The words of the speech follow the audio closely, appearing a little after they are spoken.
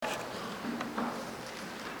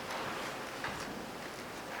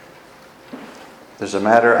There's a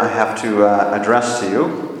matter I have to address to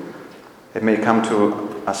you. It may come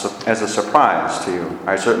to as a surprise to you.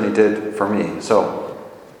 I certainly did for me. So,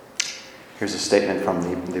 here's a statement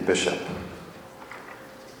from the bishop.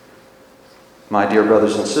 My dear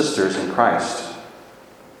brothers and sisters in Christ,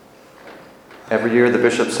 every year the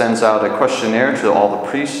bishop sends out a questionnaire to all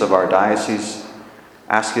the priests of our diocese,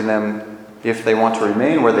 asking them if they want to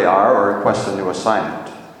remain where they are or request a new assignment.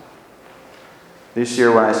 This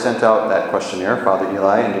year, when I sent out that questionnaire, Father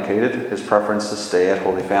Eli indicated his preference to stay at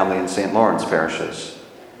Holy Family and St. Lawrence parishes.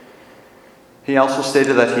 He also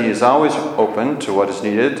stated that he is always open to what is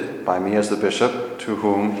needed by me as the bishop, to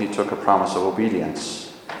whom he took a promise of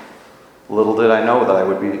obedience. Little did I know that I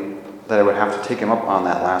would have to take him up on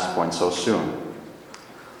that last point so soon.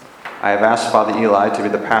 I have asked Father Eli to be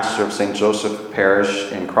the pastor of St. Joseph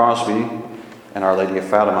Parish in Crosby and Our Lady of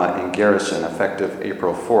Fatima in Garrison, effective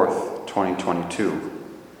April 4th, 2022.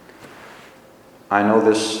 I know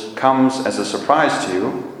this comes as a surprise to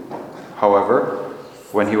you. However,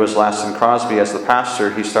 when he was last in Crosby as the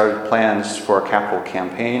pastor, he started plans for a capital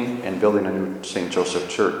campaign and building a new St. Joseph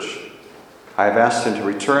Church. I have asked him to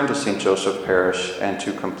return to St. Joseph Parish and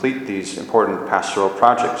to complete these important pastoral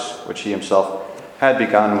projects, which he himself had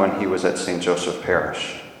begun when he was at St. Joseph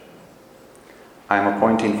Parish. I am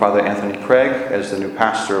appointing Father Anthony Craig as the new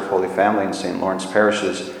pastor of Holy Family and St. Lawrence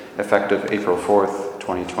parishes, effective April 4th,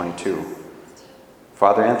 2022.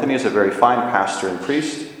 Father Anthony is a very fine pastor and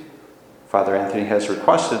priest. Father Anthony has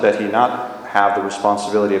requested that he not have the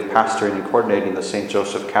responsibility of pastoring and coordinating the St.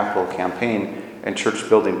 Joseph Capital Campaign and church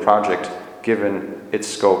building project, given its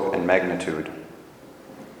scope and magnitude.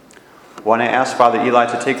 When I asked Father Eli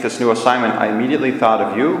to take this new assignment, I immediately thought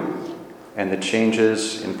of you and the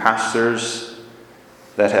changes in pastors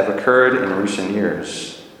that have occurred in recent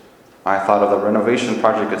years. I thought of the renovation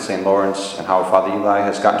project at St. Lawrence and how Father Eli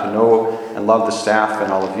has gotten to know and love the staff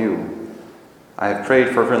and all of you. I have prayed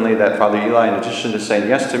fervently that Father Eli, in addition to saying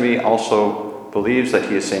yes to me, also believes that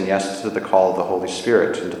he is saying yes to the call of the Holy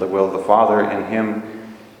Spirit and to the will of the Father in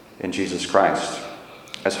him, in Jesus Christ.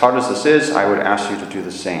 As hard as this is, I would ask you to do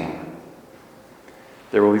the same.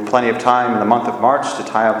 There will be plenty of time in the month of March to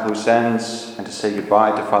tie up loose ends and to say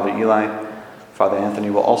goodbye to Father Eli. Father Anthony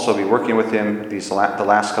will also be working with him the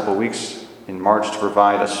last couple of weeks in March to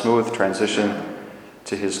provide a smooth transition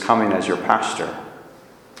to his coming as your pastor.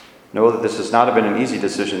 Know that this has not been an easy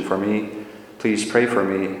decision for me. Please pray for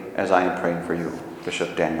me as I am praying for you.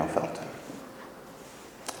 Bishop Daniel Felton.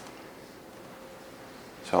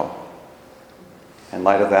 So, in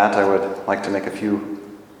light of that, I would like to make a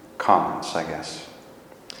few comments, I guess.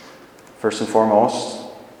 First and foremost,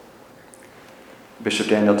 Bishop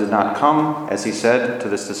Daniel did not come, as he said, to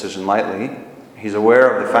this decision lightly. He's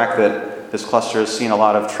aware of the fact that this cluster has seen a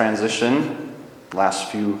lot of transition the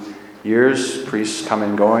last few years, priests come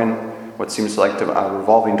and going, what seems like a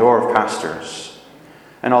revolving door of pastors.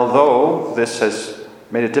 And although this has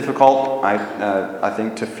made it difficult, I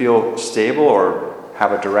think, to feel stable or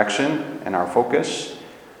have a direction in our focus,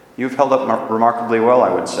 you've held up remarkably well,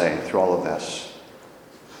 I would say, through all of this.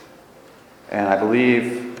 And I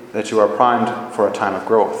believe that you are primed for a time of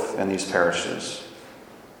growth in these parishes.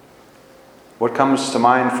 What comes to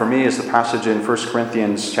mind for me is the passage in 1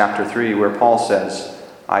 Corinthians chapter 3 where Paul says,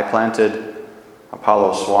 I planted,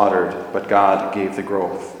 Apollos watered, but God gave the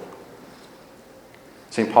growth.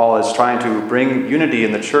 St. Paul is trying to bring unity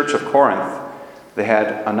in the church of Corinth. They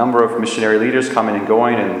had a number of missionary leaders coming and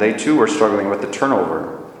going, and they too were struggling with the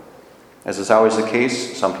turnover. As is always the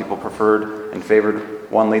case, some people preferred and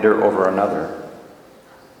favored one leader over another.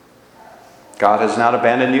 God has not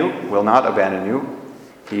abandoned you, will not abandon you.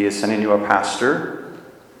 He is sending you a pastor.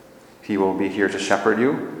 He will be here to shepherd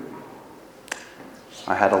you.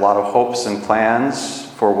 I had a lot of hopes and plans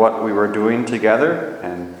for what we were doing together.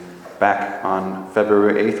 And back on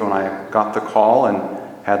February 8th, when I got the call and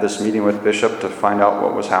had this meeting with Bishop to find out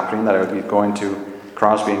what was happening, that I would be going to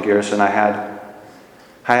Crosby and Garrison, I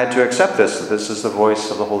had to accept this. That this is the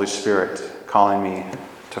voice of the Holy Spirit calling me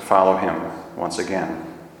to follow him once again.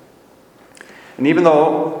 And even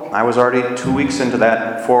though I was already 2 weeks into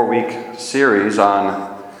that 4-week series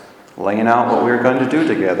on laying out what we were going to do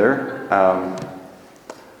together,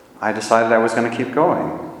 I decided I was going to keep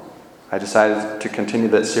going. I decided to continue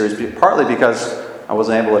that series, partly because I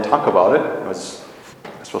wasn't able to talk about it. It was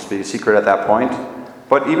supposed to be a secret at that point.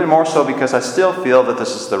 But even more so because I still feel that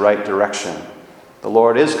this is the right direction. The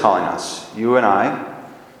Lord is calling us, you and I.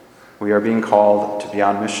 We are being called to be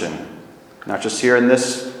on mission. Not just here in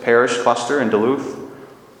this parish cluster in Duluth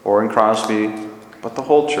or in Crosby, but the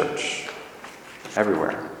whole church,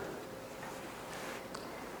 everywhere.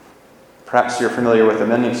 Perhaps you're familiar with a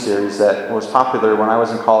mini-series that was popular when I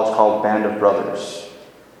was in college called Band of Brothers.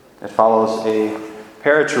 It follows a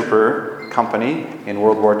paratrooper company in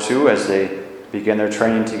World War II as they begin their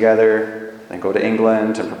training together, then go to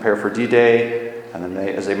England and prepare for D-Day, and then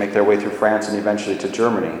as they make their way through France and eventually to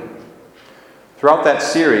Germany. Throughout that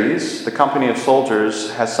series, the company of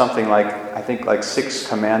soldiers has something like 6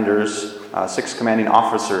 commanders, 6 commanding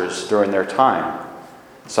officers during their time.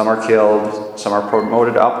 Some are killed, some are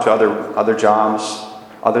promoted up to other jobs,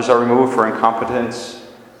 others are removed for incompetence.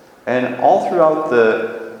 And all throughout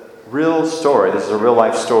the real story, this is a real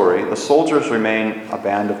life story, the soldiers remain a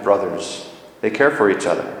band of brothers. They care for each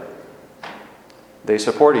other. They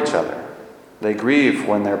support each other. They grieve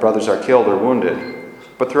when their brothers are killed or wounded.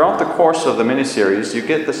 But throughout the course of the miniseries, you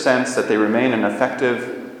get the sense that they remain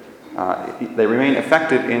effective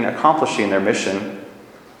in accomplishing their mission,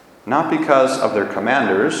 not because of their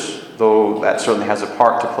commanders, though that certainly has a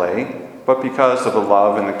part to play, but because of the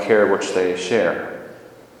love and the care which they share.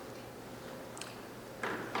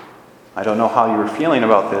 I don't know how you're feeling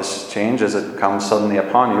about this change as it comes suddenly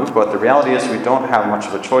upon you, but the reality is we don't have much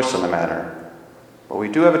of a choice in the matter. But we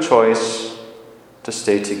do have a choice to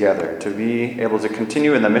stay together, to be able to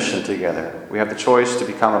continue in the mission together. We have the choice to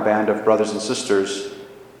become a band of brothers and sisters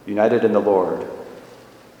united in the Lord.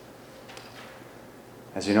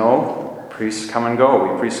 As you know, priests come and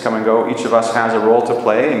go. We priests come and go. Each of us has a role to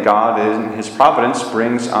play, and God, in His providence,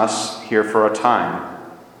 brings us here for a time.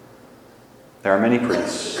 There are many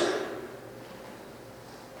priests.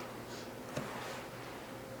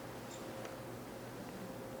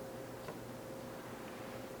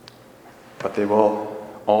 But they will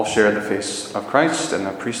all share the face of Christ and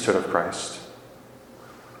the priesthood of Christ.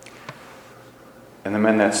 And the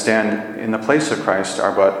men that stand in the place of Christ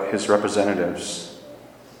are but His representatives.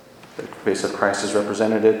 The face of Christ is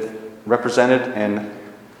represented and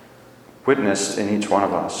witnessed in each one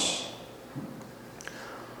of us.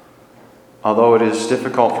 Although it is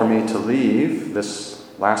difficult for me to leave this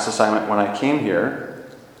last assignment when I came here,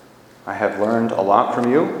 I have learned a lot from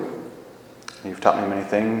you. You've taught me many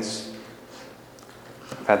things.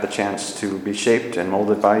 I've had the chance to be shaped and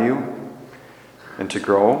molded by you and to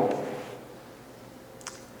grow.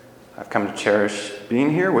 I've come to cherish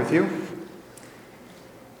being here with you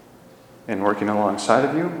and working alongside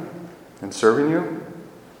of you and serving you.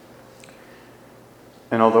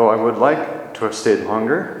 And although I would like to have stayed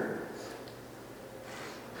longer,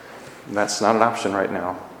 that's not an option right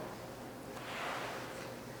now.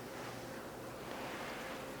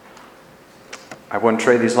 I wouldn't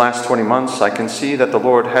trade these last 20 months. I can see that the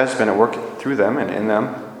Lord has been at work through them and in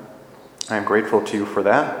them. I am grateful to you for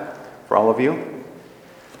that, for all of you,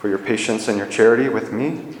 for your patience and your charity with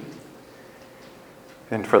me,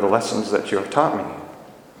 and for the lessons that you have taught me.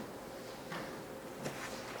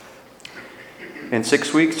 In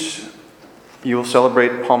 6 weeks, you will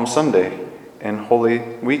celebrate Palm Sunday and Holy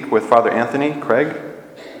Week with Father Anthony Craig.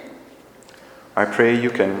 I pray you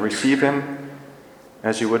can receive him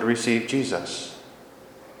as you would receive Jesus.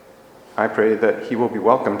 I pray that he will be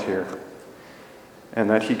welcomed here and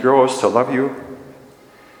that he grows to love you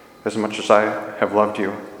as much as I have loved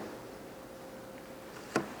you.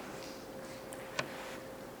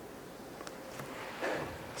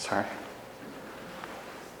 Sorry.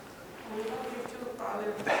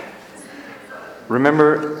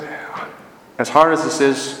 Remember, as hard as this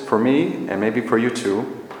is for me, and maybe for you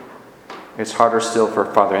too, it's harder still for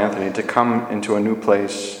Father Anthony to come into a new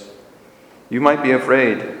place. You might be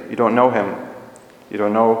afraid. You don't know him. You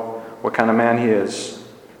don't know what kind of man he is.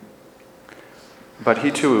 But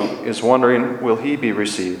he too is wondering, will he be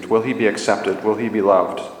received? Will he be accepted? Will he be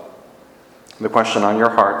loved? The question on your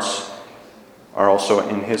hearts are also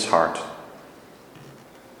in his heart.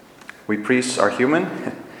 We priests are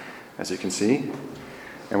human, as you can see,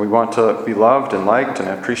 and we want to be loved and liked and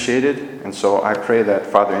appreciated, and so I pray that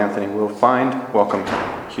Father Anthony will find welcome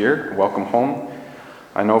here, welcome home.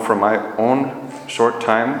 I know from my own short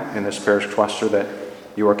time in this parish cluster that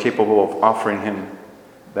you are capable of offering him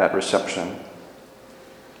that reception.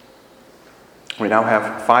 We now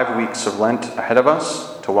have 5 weeks of Lent ahead of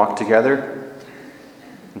us to walk together,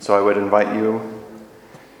 and so I would invite you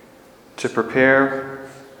to prepare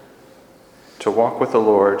to walk with the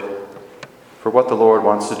Lord for what the Lord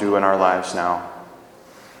wants to do in our lives now.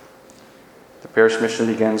 The parish mission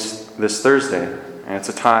begins this Thursday, and it's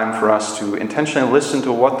a time for us to intentionally listen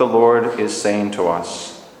to what the Lord is saying to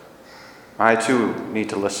us. I too need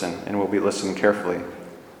to listen, and will be listening carefully.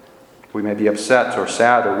 We may be upset or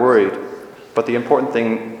sad or worried, but the important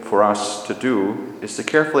thing for us to do is to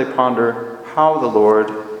carefully ponder how the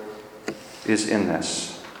Lord is in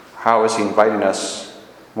this. How is he inviting us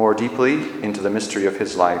more deeply into the mystery of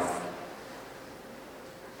his life.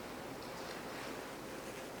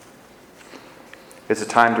 It's a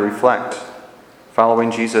time to reflect.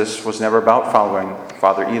 Following Jesus was never about following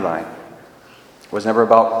Father Eli. It was never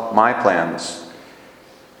about my plans.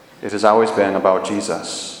 It has always been about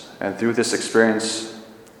Jesus. And through this experience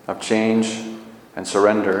of change and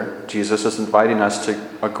surrender, Jesus is inviting us to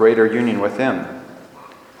a greater union with him.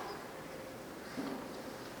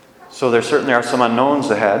 So there certainly are some unknowns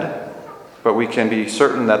ahead, but we can be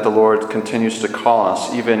certain that the Lord continues to call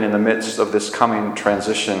us even in the midst of this coming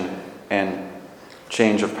transition and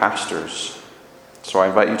change of pastors. So I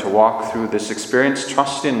invite you to walk through this experience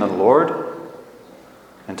trusting in the Lord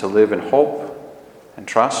and to live in hope and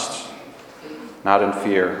trust, not in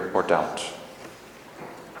fear or doubt.